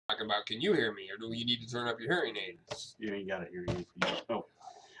talking about, can you hear me, or do you need to turn up your hearing aid? You ain't got a hearing aid for you. Oh.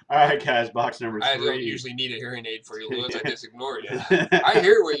 All right, guys, box number 3. I don't usually need a hearing aid for you, Lewis. I just ignore you. I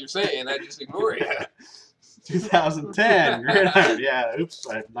hear what you're saying. I just ignore you. 2010 Gridiron. Yeah, oops,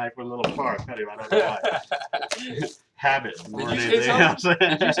 I knifed one a little far. I don't know why. Habit.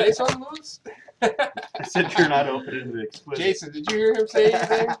 Did you say something, Lewis? I said you're not opening the exquisite. Jason, did you hear him say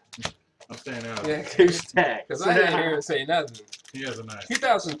anything? I'm staying out. Yeah, because I didn't hear him say nothing. He has a knife.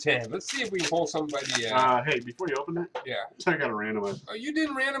 2010. Let's see if we can pull somebody. Hey, before you open that, yeah, I got to randomize. Oh, you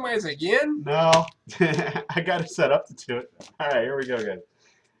didn't randomize again? No, I got it set up to do it. All right, here we go, guys.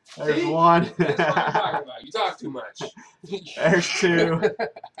 There's one. That's what I'm talking about. You talk too much. There's 2.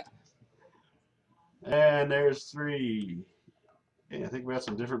 And there's 3. Yeah, I think we have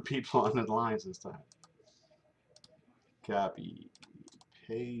some different people on the lines this time. Copy.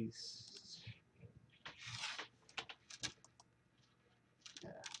 Paste.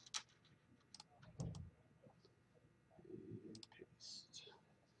 Yeah. Paste.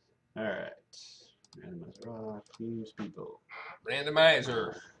 All right. Randomizer rock. Use people.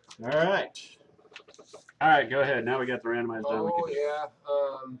 Randomizer. All right. All right, go ahead. Now we got the randomizer done. Oh, yeah.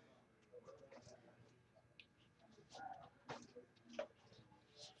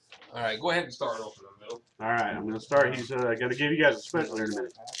 All right, go ahead and start opening them, Bill. All right, I'm going to start. He's going to give you guys a special here in a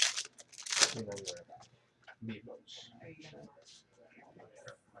minute.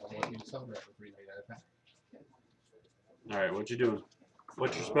 All right, what you doing?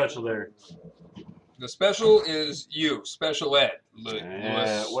 What's your special there? The special is you, special ed.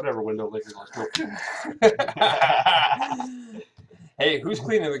 Whatever, window licker. Let's go. Hey, who's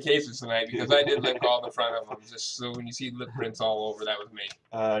cleaning the cases tonight? Because I did lick all the front of them, just so when you see lip prints all over, that was me.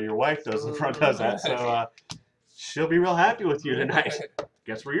 Your wife does. The front does that, so she'll be real happy with you tonight.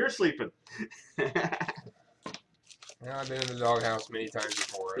 Guess where you're sleeping. Yeah, I've been in the doghouse many times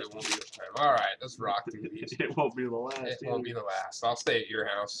before. It won't be this time. All right, let's rock through these. It won't be the last. It won't be the last. I'll stay at your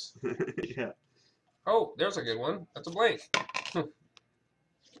house. Yeah. Oh, there's a good one. That's a blank.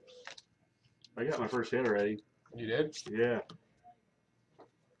 I got my first hit already. You did? Yeah.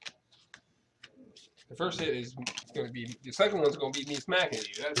 The first hit is going to be, the second one's going to be me smacking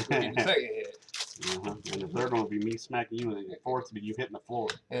you. That's going to be the second hit. And the third one will be me smacking you, and the fourth will be you hitting the floor.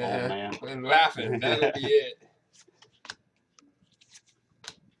 Oh, man. And laughing. That'll be it.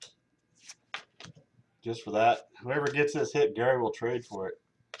 Just for that, whoever gets this hit, Gary will trade for it.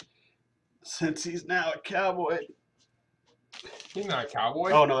 Since he's now a cowboy. He's not a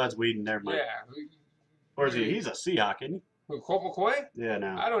cowboy. Oh, no, that's Whedon. Never mind. Yeah. Or is he? He's a Seahawk, isn't he? Who, Colt McCoy? Yeah,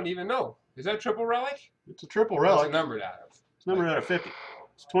 no. I don't even know. Is that a triple relic? It's a triple relic. What's it numbered out of? It's numbered out of 50.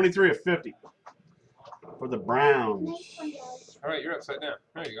 It's 23 of 50 for the Browns. All right, you're upside down.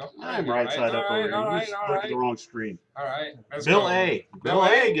 There you go. I'm right side up over here. You just looked at the wrong screen. All right. Bill A. Bill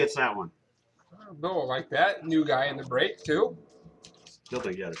A gets that one. Bill will like that. New guy in the break, too. Still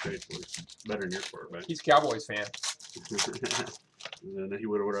think you got to trade for it. Better than your quarterback. He's a Cowboys fan. And then he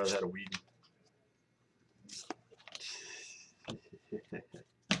would have rather had a Whedon.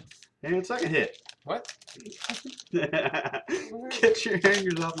 And second hit. What? Get your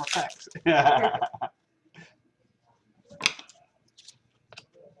fingers off my packs. The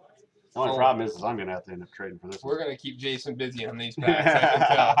only problem is I'm going to have to end up trading for this We're going to keep Jason busy on these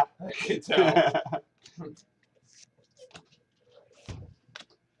packs. I can tell.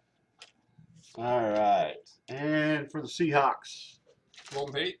 All right. And for the Seahawks.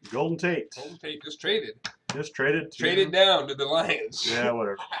 Golden Tate. Golden Tate. Golden Tate just traded. Just traded. Traded down to the Lions. Yeah,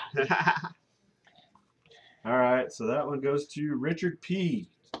 whatever. All right. So that one goes to Richard P.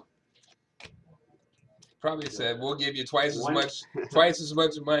 Probably said, we'll give you twice as much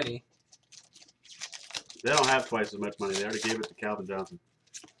money. They don't have twice as much money. They already gave it to Calvin Johnson.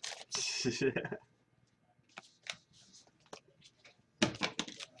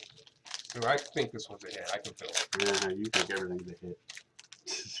 Ooh, I think this one's a hit. I can feel it. Yeah, you think everything's a hit.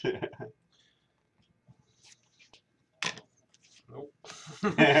 Nope.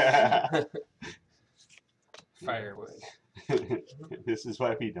 Firewood. This is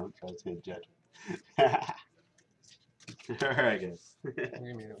why we don't trust his judgment. All right, guys. Give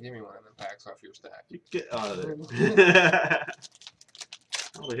me one of them packs off your stack. You get out of there.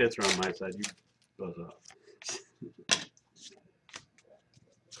 All the hits are on my side. You buzz off.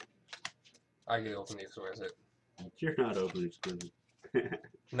 I get to open the exquisite. You're not opening exquisite.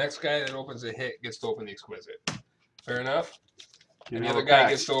 Next guy that opens a hit gets to open the exquisite. Fair enough. And the know other what guy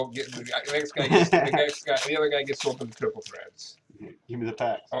packs. gets to open the other guy gets to open the triple threads. Give me the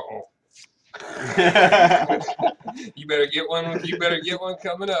packs. Uh-oh. You better get one. You better get one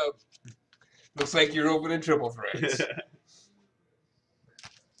coming up. Looks like you're opening triple threads.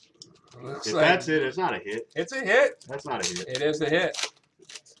 Looks If like that's it, it's not a hit. it's a hit. That's not a hit. It is a hit.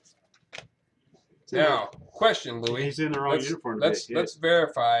 Now, question, Louis. He's in the wrong uniform to Let's be a hit.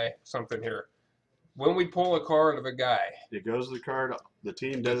 verify something here. When we pull a card of a guy, It goes to the card. The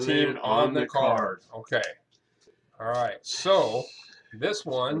team the designated team on the card. Okay. All right. So this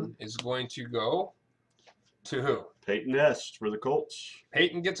one is going to go to who? Peyton S for the Colts.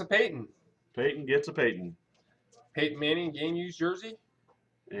 Peyton gets a Peyton. Peyton gets a Peyton. Peyton Manning game used jersey.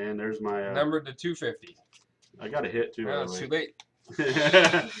 And there's my Numbered to 250. I got a hit too. Well, it's too late.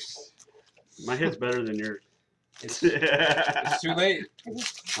 My hit's better than yours. It's too late.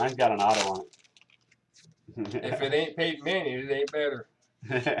 Mine's got an auto on it. If it ain't Peyton Manning, it ain't better.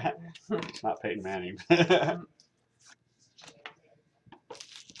 It's not Peyton Manning. We're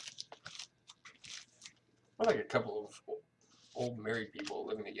like a couple of old married people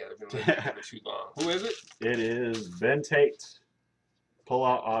living together. Been living together too long. Who is it? It is Ben Tate.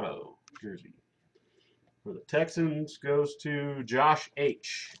 Pull-out auto jersey. For the Texans goes to Josh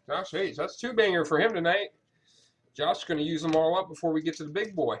H. Josh H. That's two banger for him tonight. Josh is going to use them all up before we get to the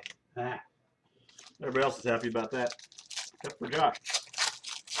big boy. Everybody else is happy about that, except for Josh.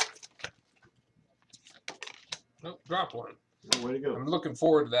 Nope, drop one. Oh, way to go. I'm looking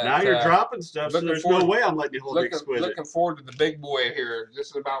forward to that. Now you're dropping stuff, so there's no way I'm letting you hold the Exquisite. Looking forward to the big boy here. This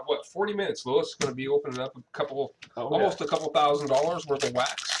is about, what, 40 minutes, Louis? It's going to be opening up a couple, almost a couple $1,000 worth of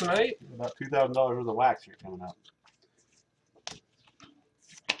wax tonight. About $2,000 worth of wax here coming up.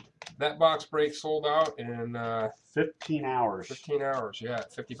 That box break sold out in 15 hours. 15 hours, yeah.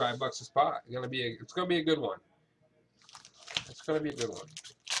 $55 a spot. It's gonna be a good one. It's gonna be a good one.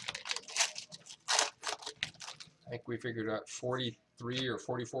 I think we figured out 43 or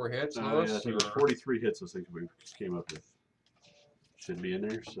 44 hits. Yeah, I think it was 43 hits. I think we came up with. Should be in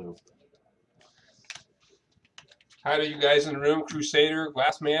there. So. Hi to you guys in the room, Crusader,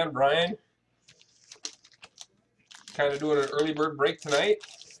 Glassman, Brian. Kind of doing an early bird break tonight.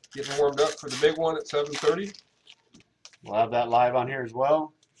 Getting warmed up for the big one at 7:30. We'll have that live on here as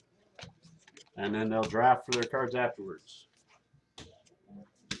well. And then they'll draft for their cards afterwards.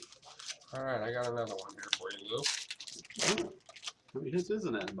 All right, I got another one here for you, Lou. Oh, how many hits is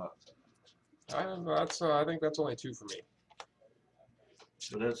in that box? I don't know. I think that's only 2 for me.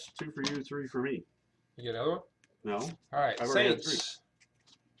 So that's 2 for you, 3 for me. You get another one? No. All right, I've already had Saints.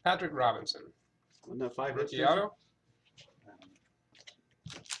 Patrick Robinson. Wasn't that 5 hits? Rookie auto.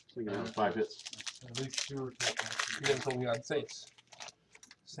 I think I had 5 hits. At least 2 or 3. You didn't tell me you had Saints.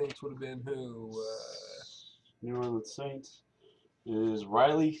 Saints would have been who? New Orleans Saints is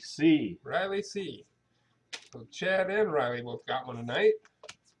Riley C. Riley C. So Chad and Riley both got one tonight.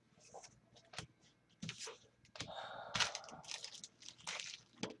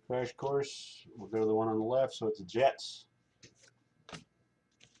 Crash course. We'll go to the one on the left, so it's the Jets.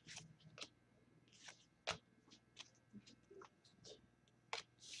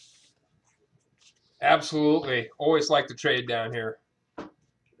 Absolutely. Always like to trade down here.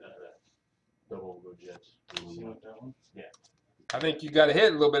 Double go Jets. See what that one? Yeah. I think you got a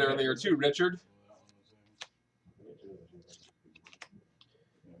hit a little bit earlier too, Richard.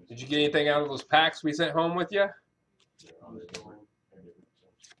 Did you get anything out of those packs we sent home with you?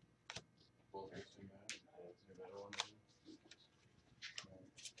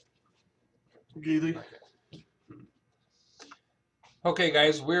 Okay,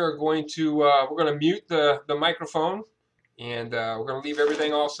 guys, we're going to mute the microphone, and we're going to leave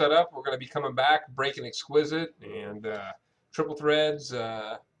everything all set up. We're going to be coming back, breaking Exquisite and triple threads.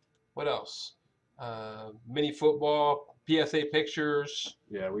 What else? Mini football, PSA pictures.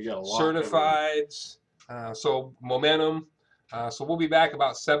 Yeah, we got a lot. Certifieds. So momentum. So we'll be back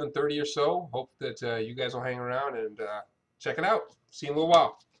about 7:30 or so. Hope that you guys will hang around and check it out. See you in a little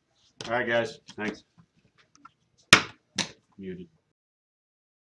while. All right, guys. Thanks. Muted.